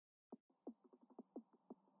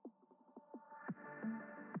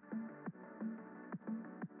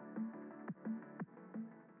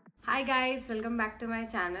Hi guys, welcome back to my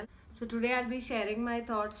channel. So today I'll be sharing my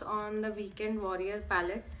thoughts on the Weekend Warrior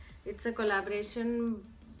Palette. It's a collaboration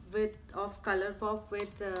of Colourpop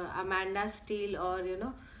with Amanda Steele, or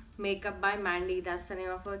Makeup by Mandy. That's the name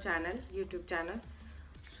of her channel, YouTube channel.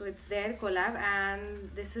 So it's their collab, and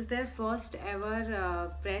this is their first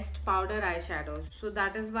ever pressed powder eyeshadows. So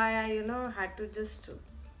that is why I had to just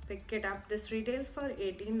pick it up. This retails for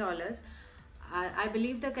 $18. I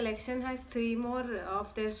believe the collection has 3 more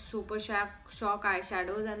of their Super Shock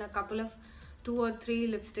eyeshadows and a couple of 2 or 3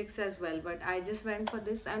 lipsticks as well. But I just went for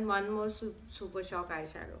this and one more Super Shock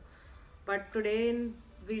eyeshadow. But today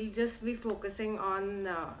we'll just be focusing on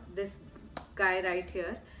this guy right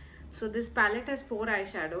here. So this palette has 4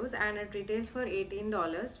 eyeshadows and it retails for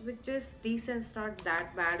 $18, which is decent. It's not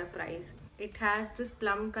that bad a price. It has this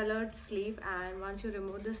plum colored sleeve, and once you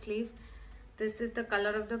remove the sleeve, this is the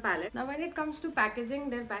color of the palette. Now when it comes to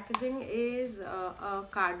packaging, their packaging is a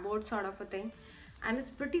cardboard sort of a thing, and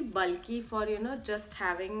it's pretty bulky for just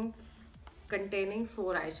containing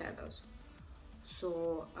 4 eyeshadows.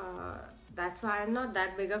 So that's why I'm not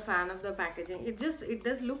that big a fan of the packaging. It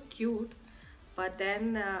does look cute, but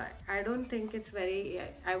then I don't think it's very,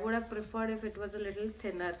 I would have preferred if it was a little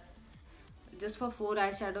thinner. Just for 4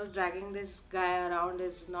 eyeshadows, dragging this guy around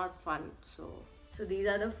is not fun. So these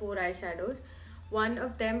are the 4 eyeshadows. One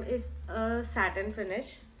of them is a satin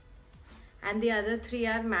finish and the other 3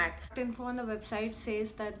 are matte. Info on the website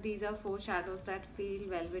says that these are 4 shadows that feel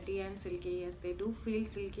velvety and silky. Yes, they do feel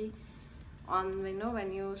silky on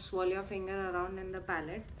when you swirl your finger around in the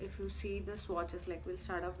palette. If you see the swatches, like we'll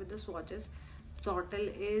start off with the swatches. Throttle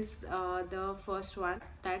is the first one.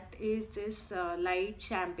 That is this light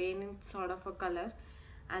champagne sort of a color,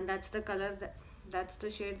 and that's the color that's the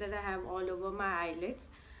shade that I have all over my eyelids.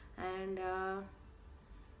 And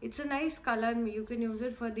it's a nice color. You can use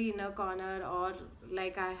it for the inner corner, or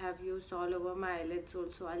like I have used all over my eyelids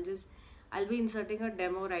also. I'll be inserting a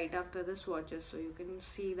demo right after the swatches, so you can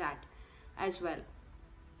see that as well.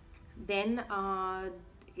 Then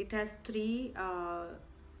it has 3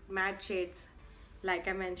 matte shades, like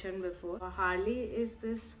I mentioned before. Harley is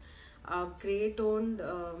this gray toned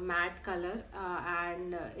matte color,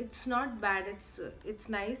 and it's not bad. It's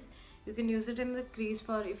nice. You can use it in the crease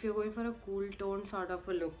for if you're going for a cool tone sort of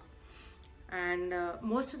a look. And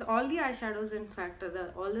all the eyeshadows, in fact,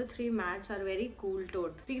 all the 3 mattes are very cool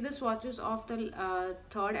toned. See the swatches of the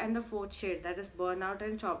 3rd and the 4th shade, that is Burnout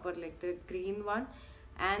and Chopper, like the green one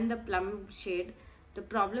and the plum shade. The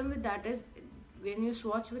problem with that is when you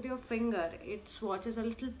swatch with your finger, it swatches a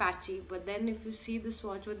little patchy, but then if you see the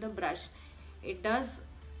swatch with the brush, it does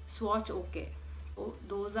swatch okay. So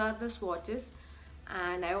those are the swatches,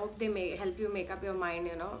 and I hope they may help you make up your mind,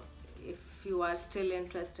 if you are still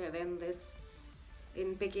interested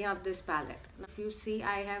in picking up this palette. Now, if you see,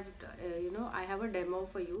 I have I have a demo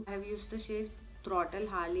for you. I have used the shades Throttle,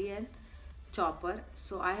 Harley and Chopper.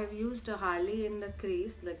 So I have used a Harley in the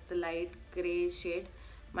crease, like the light gray shade,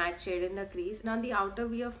 matte shade in the crease. Now on the outer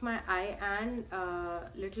V of my eye and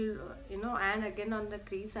and again on the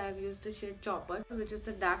crease, I have used the shade Chopper, which is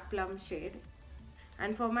the dark plum shade.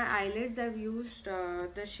 And for my eyelids, I've used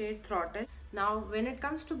the shade Throttle. Now when it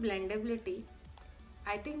comes to blendability,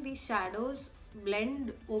 I think these shadows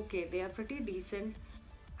blend okay. They are pretty decent.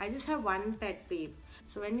 I just have one pet peeve.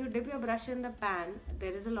 So when you dip your brush in the pan,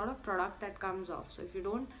 there is a lot of product that comes off. So if you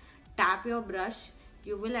don't tap your brush,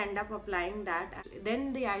 you will end up applying that,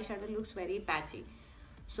 then the eyeshadow looks very patchy.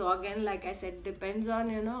 So again, like I said, depends on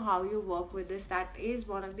how you work with this. That is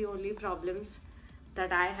one of the only problems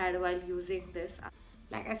that I had while using this.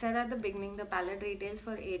 Like I said at the beginning, the palette retails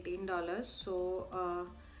for $18. So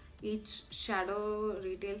each shadow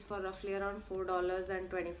retails for roughly around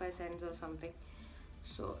 $4.25 or something.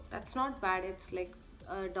 So that's not bad. It's like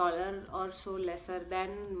 $1 or so lesser than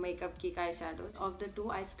Makeup Geek eyeshadows. Of the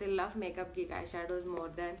two, I still love Makeup Geek eyeshadows more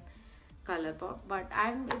than Colourpop, but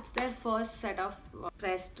it's their first set of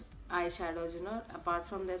pressed eyeshadows, apart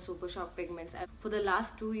from their Super Shock pigments. And for the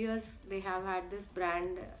last 2 years, they have had this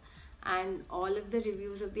brand, and all of the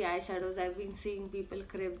reviews of the eyeshadows, I've been seeing people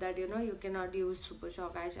crib that you cannot use Super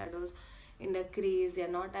Shock eyeshadows in the crease. They're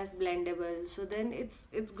not as blendable. So then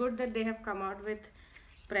it's good that they have come out with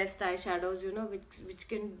pressed eyeshadows, which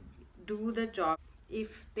can do the job.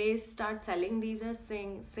 If they start selling these as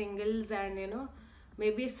singles, and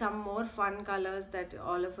maybe some more fun colors that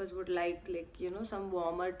all of us would like some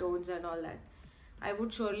warmer tones and all that, I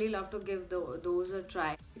would surely love to give those a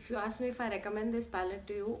try. If you ask me if I recommend this palette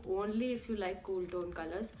to you, only if you like cool tone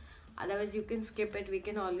colors. Otherwise you can skip it. We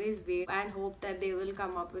can always wait and hope that they will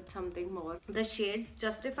come up with something more. The shades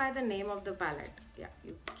justify the name of the palette. Yeah,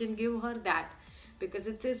 you can give her that. because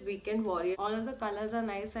it says Weekend Warrior. All of the colors are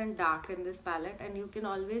nice and dark in this palette, and you can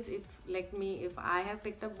always, if like me, if I have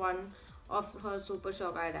picked up one of her super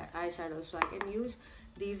shock eyeshadows, so I can use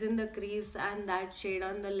these in the crease and that shade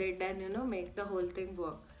on the lid, and you know, make the whole thing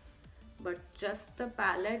work. But just the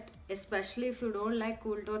palette, especially if you don't like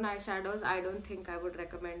cool tone eyeshadows, I don't think I would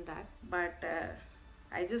recommend that. But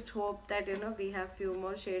I just hope that, you know, we have few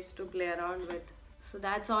more shades to play around with. So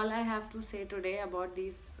that's all I have to say today about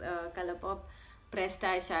these Colourpop pressed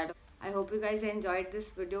eyeshadow. I hope you guys enjoyed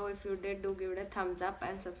this video. If you did, do give it a thumbs up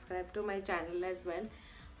and subscribe to my channel as well.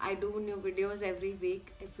 I do new videos every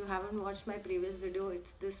week. If you haven't watched my previous video,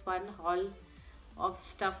 it's this one haul of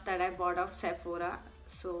stuff that I bought off Sephora.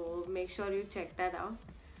 So make sure you check that out.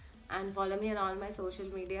 And follow me on all my social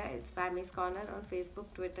media. It's Pammy's Corner on Facebook,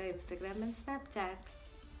 Twitter, Instagram and Snapchat.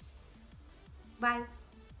 Bye.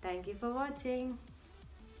 Thank you for watching.